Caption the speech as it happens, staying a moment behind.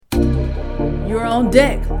You're on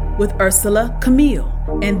deck with Ursula Camille,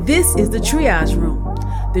 and this is the Triage Room.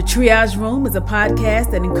 The Triage Room is a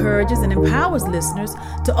podcast that encourages and empowers listeners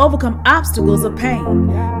to overcome obstacles of pain.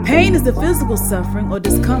 Pain is the physical suffering or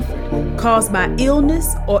discomfort caused by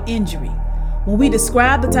illness or injury. When we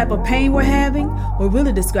describe the type of pain we're having, we're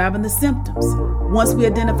really describing the symptoms. Once we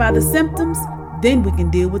identify the symptoms, then we can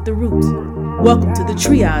deal with the root. Welcome to the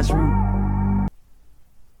Triage Room.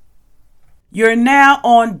 You're now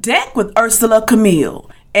on deck with Ursula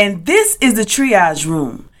Camille, and this is the Triage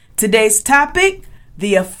Room. Today's topic,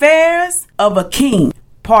 the affairs of a king,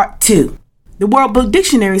 part 2. The World Book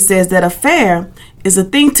Dictionary says that affair is a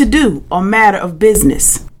thing to do or matter of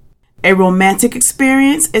business. A romantic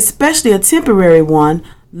experience, especially a temporary one,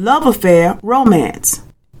 love affair, romance.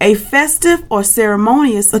 A festive or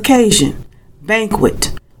ceremonious occasion,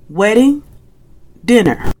 banquet, wedding,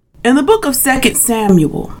 dinner. In the book of 2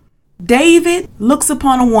 Samuel, David looks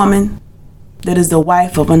upon a woman that is the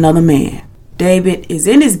wife of another man. David is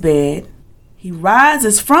in his bed. He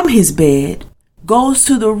rises from his bed, goes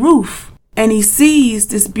to the roof, and he sees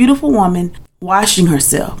this beautiful woman washing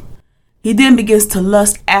herself. He then begins to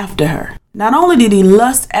lust after her. Not only did he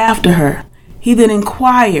lust after her, he then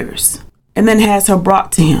inquires and then has her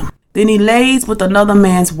brought to him. Then he lays with another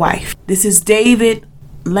man's wife. This is David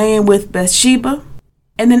laying with Bathsheba,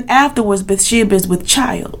 and then afterwards Bathsheba is with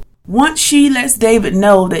child. Once she lets David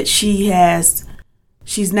know that she's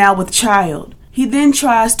now with child, he then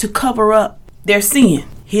tries to cover up their sin,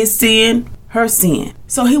 his sin, her sin.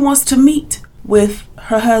 So he wants to meet with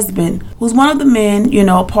her husband, who's one of the men,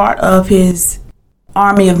 part of his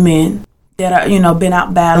army of men that are, been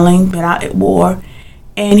out battling, been out at war.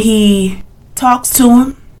 And he talks to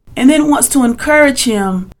him and then wants to encourage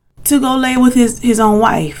him to go lay with his own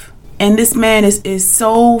wife. And this man is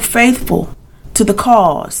so faithful to the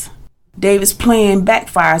cause. David's plan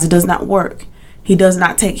backfires. It does not work. He does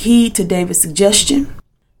not take heed to David's suggestion.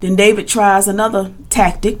 Then David tries another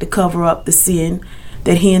tactic to cover up the sin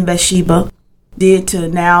that he and Bathsheba did to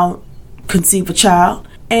now conceive a child.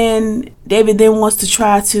 And David then wants to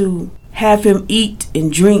try to have him eat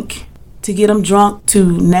and drink to get him drunk,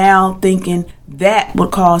 to now thinking that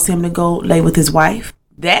would cause him to go lay with his wife.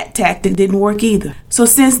 That tactic didn't work either. So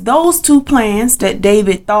since those two plans that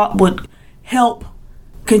David thought would help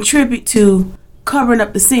contribute to covering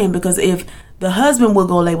up the sin, because if the husband would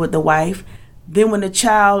go lay with the wife, then when the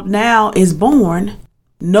child now is born,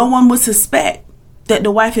 no one would suspect that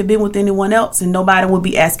the wife had been with anyone else, and nobody would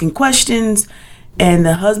be asking questions, and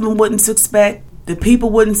the husband wouldn't suspect, the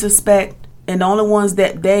people wouldn't suspect, and the only ones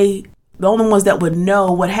that would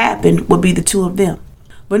know what happened would be the two of them.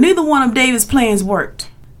 But neither one of David's plans worked.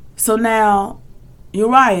 So now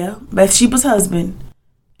Uriah, Bathsheba's husband,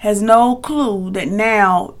 has no clue that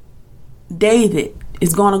now David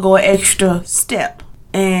is going to go an extra step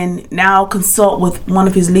and now consult with one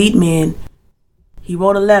of his lead men. He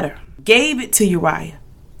wrote a letter, gave it to Uriah.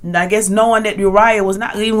 And I guess knowing that Uriah was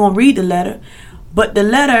not even going to read the letter, but the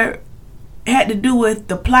letter had to do with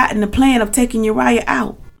the plot and the plan of taking Uriah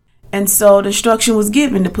out. And so the instruction was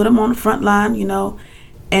given to put him on the front line,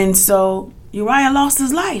 And so Uriah lost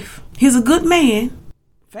his life. He's a good man,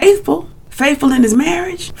 faithful in his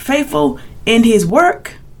marriage, faithful in his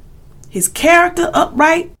work, his character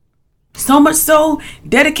upright, so much so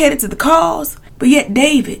dedicated to the cause. But yet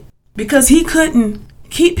David, because he couldn't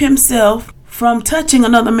keep himself from touching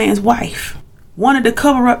another man's wife, wanted to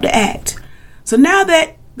cover up the act. So now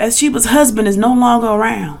that Bathsheba's husband is no longer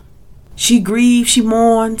around, she grieves, she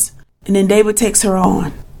mourns, and then David takes her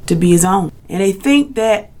on to be his own. And they think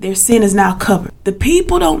that their sin is now covered. The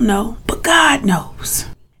people don't know, but God knows.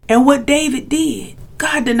 And what David did,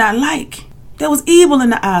 God did not like. There was evil in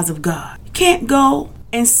the eyes of God. You can't go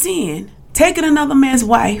and sin, taking another man's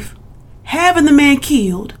wife, having the man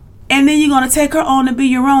killed, and then you're going to take her on to be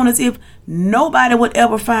your own as if nobody would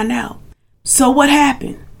ever find out. So what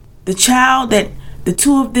happened? The child that the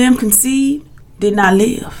two of them conceived did not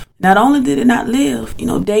live. Not only did it not live,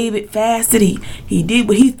 David fasted. He did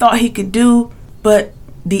what he thought he could do. But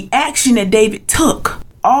the action that David took,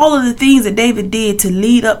 all of the things that David did to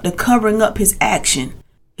lead up to covering up his action,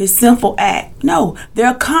 his sinful act. No, there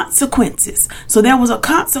are consequences. So there was a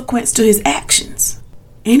consequence to his actions.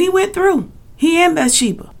 And he went through. He and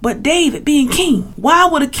Bathsheba. But David being king, why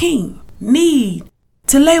would a king need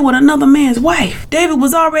to lay with another man's wife? David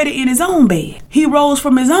was already in his own bed. He rose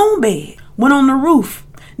from his own bed, went on the roof.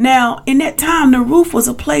 Now, in that time, the roof was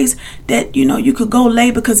a place that, you could go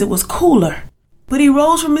lay because it was cooler. But he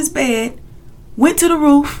rose from his bed, went to the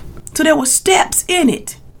roof, so there were steps in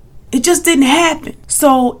it. It just didn't happen.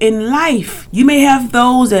 So in life, you may have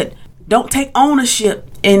those that don't take ownership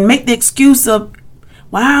and make the excuse of,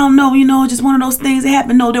 well, I don't know, just one of those things that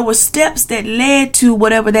happened. No, there were steps that led to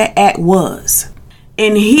whatever that act was.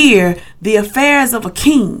 And here, the affairs of a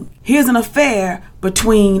king. Here's an affair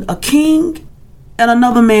between a king and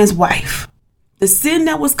another man's wife. The sin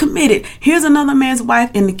that was committed. Here's another man's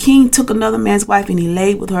wife, and the king took another man's wife and he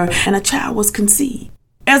laid with her, and a child was conceived.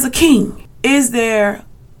 As a king, is there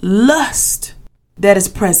lust that is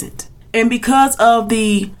present? And because of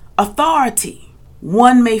the authority,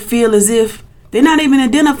 one may feel as if they're not even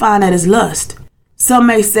identifying that as lust. Some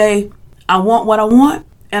may say, I want what I want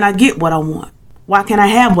and I get what I want. Why can't I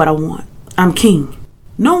have what I want? I'm king.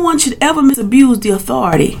 No one should ever misabuse the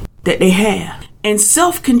authority that they have. And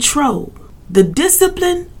self-control, the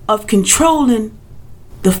discipline of controlling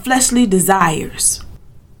the fleshly desires,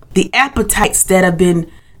 the appetites that have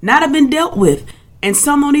not been dealt with, and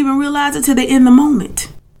some don't even realize it till they're in the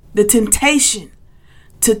moment. The temptation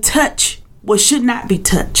to touch what should not be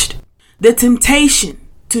touched. The temptation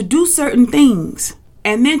to do certain things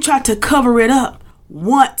and then try to cover it up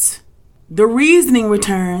once the reasoning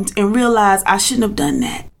returns and realize I shouldn't have done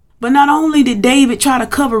that. But not only did David try to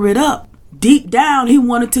cover it up, deep down he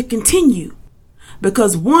wanted to continue.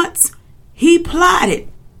 Because once he plotted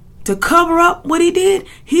to cover up what he did,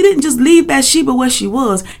 he didn't just leave Bathsheba where she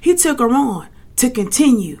was. He took her on to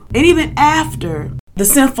continue. And even after the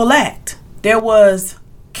sinful act, there was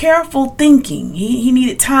careful thinking. He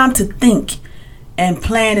needed time to think and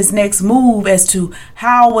plan his next move as to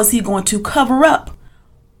how was he going to cover up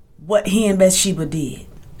what he and Bathsheba did.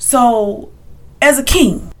 So as a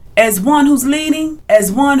king, as one who's leading,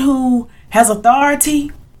 as one who has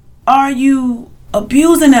authority, are you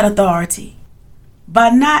abusing that authority by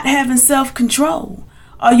not having self-control?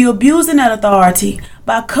 Are you abusing that authority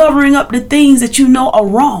by covering up the things that you know are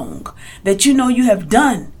wrong, that you know you have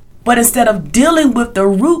done? But instead of dealing with the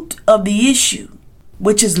root of the issue,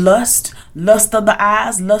 which is lust of the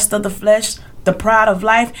eyes, lust of the flesh, the pride of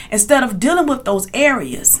life, instead of dealing with those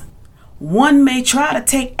areas, one may try to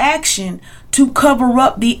take action to cover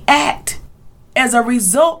up the act as a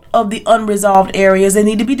result of the unresolved areas that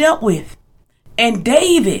need to be dealt with. And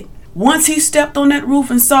David, once he stepped on that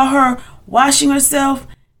roof and saw her washing herself,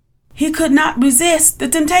 he could not resist the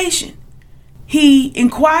temptation. He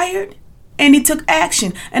inquired and he took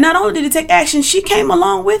action. And not only did he take action, she came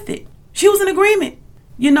along with it. She was in agreement.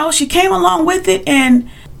 She came along with it. And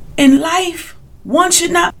in life, one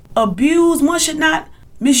should not abuse, one should not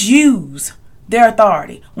misuse their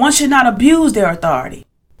authority. One should not abuse their authority.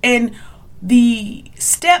 And the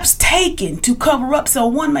steps taken to cover up. So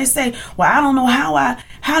one may say, well, I don't know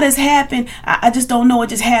how this happened. I just don't know. It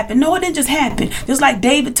just happened. No, it didn't just happen. Just like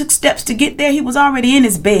David took steps to get there. He was already in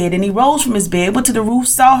his bed and he rose from his bed, went to the roof,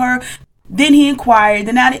 saw her. Then he inquired.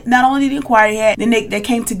 Then not only did he inquire, then they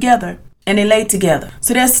came together and they laid together.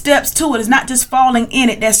 So there's steps to it. It's not just falling in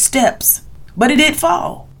it. There's steps. But it did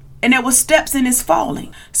fall. And there were steps in his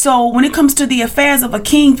falling. So when it comes to the affairs of a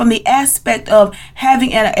king, from the aspect of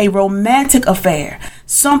having a romantic affair,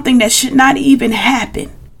 something that should not even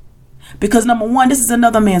happen. Because number one, this is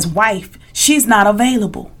another man's wife. She's not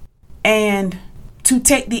available. And to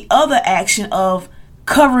take the other action of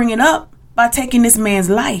covering it up by taking this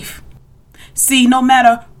man's life. See, no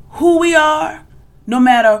matter who we are, no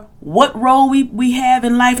matter what role we have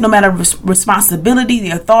in life, no matter responsibility,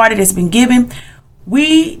 the authority that's been given,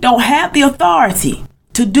 we don't have the authority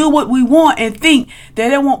to do what we want and think that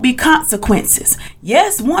there won't be consequences.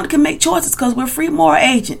 Yes, one can make choices because we're free moral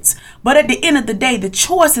agents. But at the end of the day, the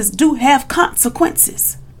choices do have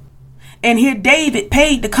consequences. And here David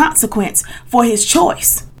paid the consequence for his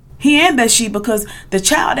choice. He and Bathsheba, because the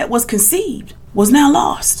child that was conceived was now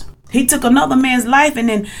lost. He took another man's life, and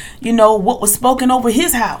then, what was spoken over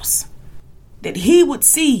his house, that he would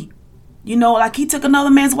see, like he took another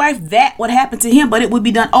man's wife, that would happen to him, but it would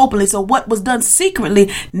be done openly. So what was done secretly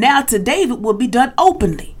now to David will be done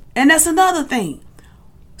openly. And that's another thing.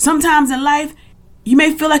 Sometimes in life, you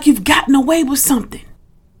may feel like you've gotten away with something.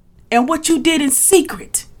 And what you did in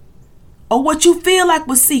secret, or what you feel like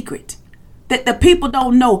was secret, that the people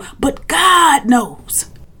don't know, but God knows.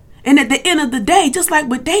 And at the end of the day, just like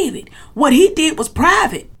with David, what he did was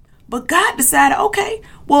private. But God decided, okay,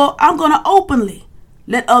 well, I'm going to openly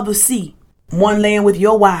let others see. One laying with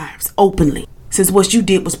your wives openly, since what you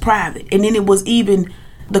did was private. And then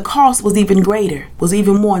the cost was even greater, was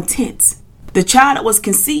even more intense. The child that was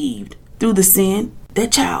conceived through the sin,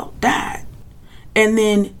 that child died. And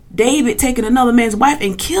then David taking another man's wife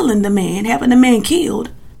and killing the man, having the man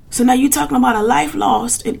killed. So now you're talking about a life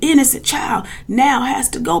lost, an innocent child now has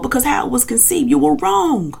to go because how it was conceived. You were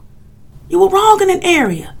wrong. You were wrong in an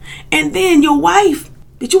area. And then your wife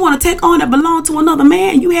that you want to take on that belonged to another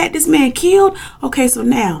man? You had this man killed. Okay, so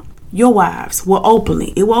now your wives will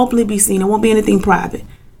openly be seen. It won't be anything private.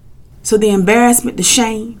 So the embarrassment, the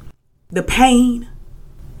shame, the pain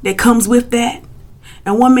that comes with that.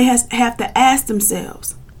 And one may have to ask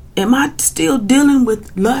themselves, am I still dealing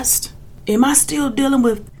with lust? Am I still dealing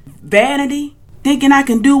with vanity? Thinking I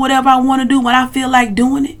can do whatever I want to do when I feel like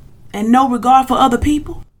doing it? And no regard for other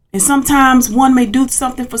people? And sometimes one may do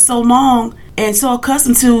something for so long and so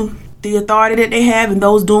accustomed to the authority that they have and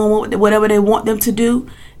those doing whatever they want them to do,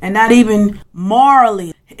 and not even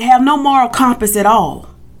morally, have no moral compass at all.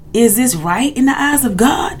 Is this right in the eyes of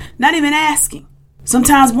God? Not even asking.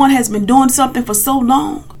 Sometimes one has been doing something for so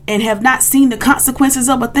long and have not seen the consequences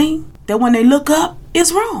of a thing that when they look up,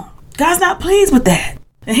 it's wrong. God's not pleased with that.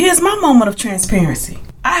 And here's my moment of transparency.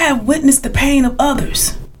 I have witnessed the pain of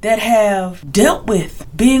others that have dealt with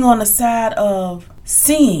being on the side of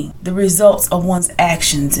seeing the results of one's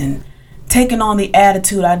actions and taking on the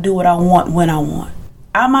attitude, I do what I want when I want.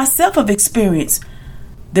 I myself have experienced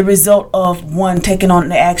the result of one taking on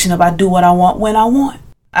the action of I do what I want when I want.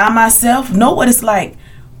 I myself know what it's like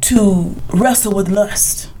to wrestle with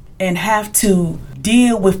lust and have to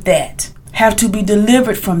deal with that, have to be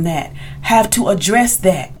delivered from that, have to address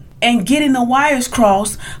that, and getting the wires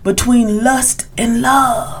crossed between lust and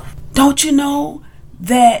love. Don't you know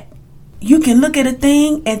that you can look at a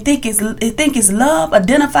thing and think it's love,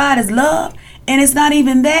 identified as love, and it's not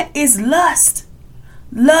even that, it's lust.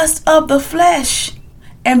 Lust of the flesh.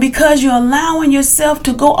 And because you're allowing yourself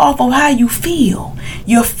to go off of how you feel,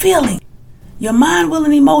 your feeling, your mind, will,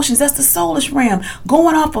 and emotions, that's the soulish realm.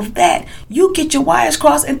 Going off of that, you get your wires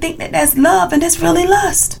crossed and think that that's love, and it's really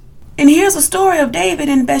lust. And here's a story of David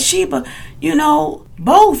and Bathsheba,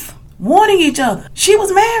 both wanting each other. She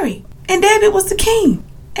was married, and David was the king.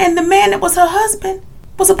 And the man that was her husband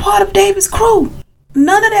was a part of David's crew.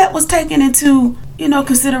 None of that was taken into,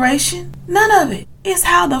 consideration. None of it. It's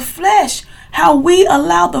how we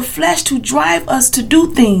allow the flesh to drive us to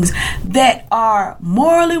do things that are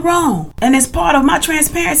morally wrong. And as part of my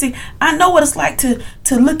transparency, I know what it's like to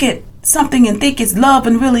look at something and think it's love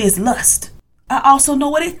and really it's lust. I also know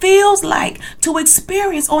what it feels like to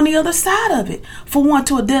experience on the other side of it. For one,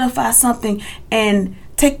 to identify something and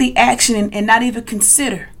take the action and not even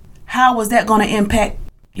consider how is that going to impact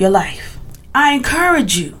your life. I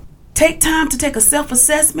encourage you, take time to take a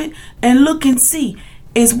self-assessment and look and see,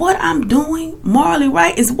 is what I'm doing morally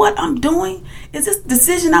right? Is what I'm doing? Is this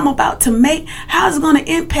decision I'm about to make? How is it going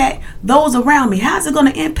to impact those around me? How is it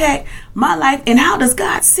going to impact my life? And how does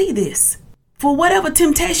God see this? For whatever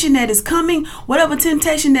temptation that is coming, whatever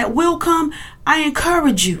temptation that will come, I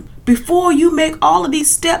encourage you, before you make all of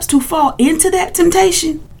these steps to fall into that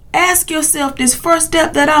temptation, ask yourself, this first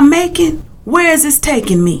step that I'm making, where is this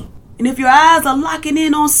taking me? And if your eyes are locking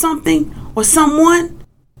in on something or someone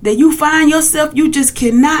that you find yourself, you just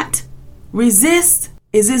cannot resist,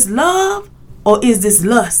 is this love or is this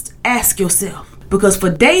lust? Ask yourself. Because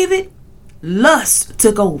for David, lust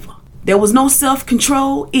took over. There was no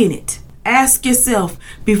self-control in it. Ask yourself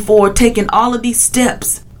before taking all of these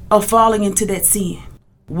steps of falling into that sin.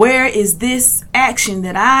 Where is this action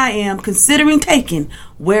that I am considering taking?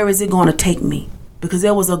 Where is it going to take me? Because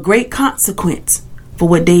there was a great consequence for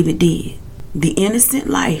what David did. The innocent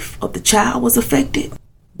life of the child was affected.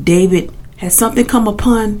 David had something come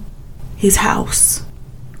upon his house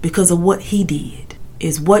because of what he did.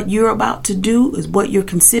 Is what you're about to do, is what you're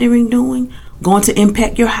considering doing, going to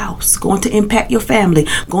impact your house, going to impact your family,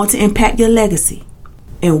 going to impact your legacy?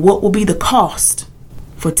 And what will be the cost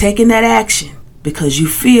for taking that action because you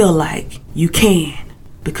feel like you can,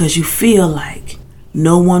 because you feel like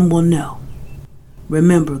no one will know?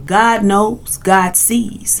 Remember, God knows, God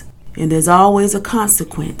sees, and there's always a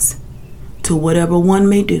consequence to whatever one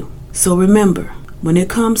may do. So remember, when it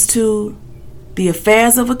comes to the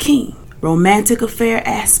affairs of a king, romantic affair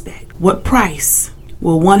aspect, what price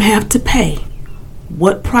will one have to pay?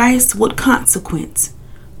 What price, what consequence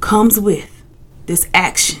comes with this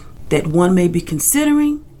action that one may be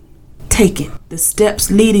considering taking? The steps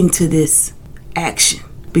leading to this action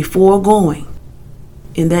before going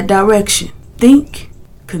in that direction. Think,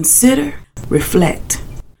 consider, reflect.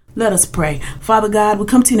 Let us pray. Father God, we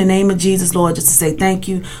come to you in the name of Jesus, Lord, just to say thank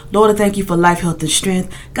you. Lord, I thank you for life, health, and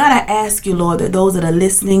strength. God, I ask you, Lord, that those that are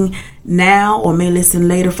listening now or may listen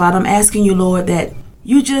later, Father, I'm asking you, Lord, that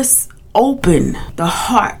you just open the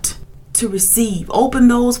heart to receive. Open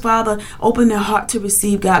those, Father, open their heart to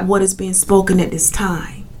receive, God, what is being spoken at this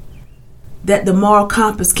time. That the moral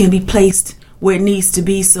compass can be placed where it needs to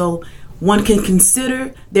be so one can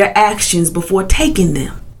consider their actions before taking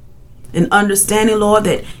them. And understanding, Lord,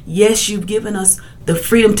 that yes, you've given us the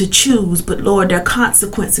freedom to choose, but Lord, there are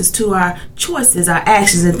consequences to our choices, our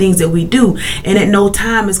actions, and things that we do. And at no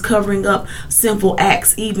time is covering up sinful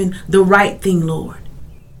acts, even the right thing, Lord.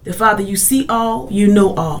 That Father, you see all, you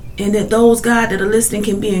know all. And that those, God, that are listening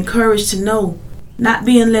can be encouraged to know, not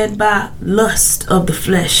being led by lust of the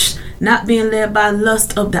flesh, not being led by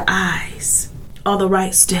lust of the eyes, are the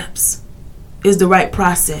right steps, is the right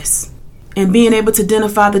process. And being able to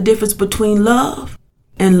identify the difference between love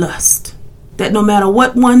and lust. That no matter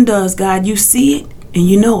what one does, God, you see it and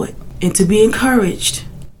you know it. And to be encouraged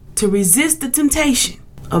to resist the temptation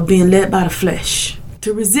of being led by the flesh.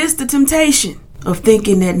 To resist the temptation of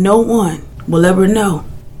thinking that no one will ever know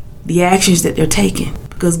the actions that they're taking.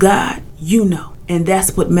 Because God, you know. And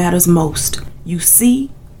that's what matters most. You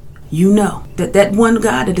see, you know that one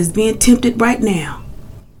God that is being tempted right now,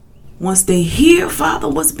 once they hear, Father,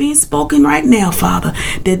 what's being spoken right now, Father,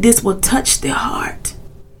 that this will touch their heart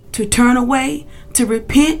to turn away, to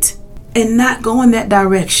repent, and not go in that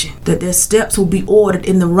direction. That their steps will be ordered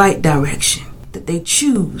in the right direction. That they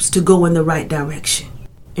choose to go in the right direction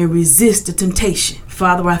and resist the temptation.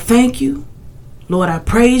 Father, I thank you. Lord, I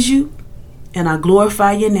praise you and I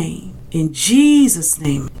glorify your name. In Jesus'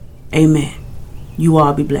 name, amen. You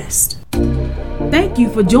all be blessed. Thank you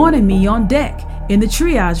for joining me on deck in the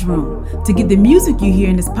triage room. To get the music you hear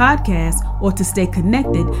in this podcast or to stay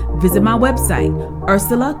connected, visit my website,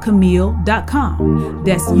 ursulacamille.com.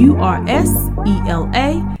 That's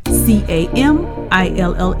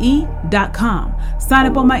URSELACAMILLE.com. Sign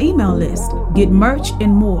up on my email list, get merch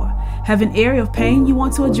and more. Have an area of pain you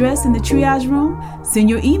want to address in the triage room? Send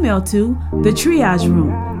your email to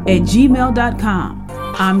thetriageroom@gmail.com.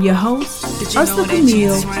 I'm your host, Ursula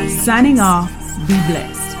Camille, signing off. Be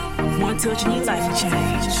blessed. One touch and your life will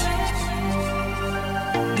change.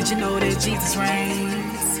 Did you know that Jesus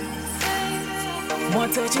reigns? One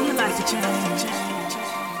touch and your life will change.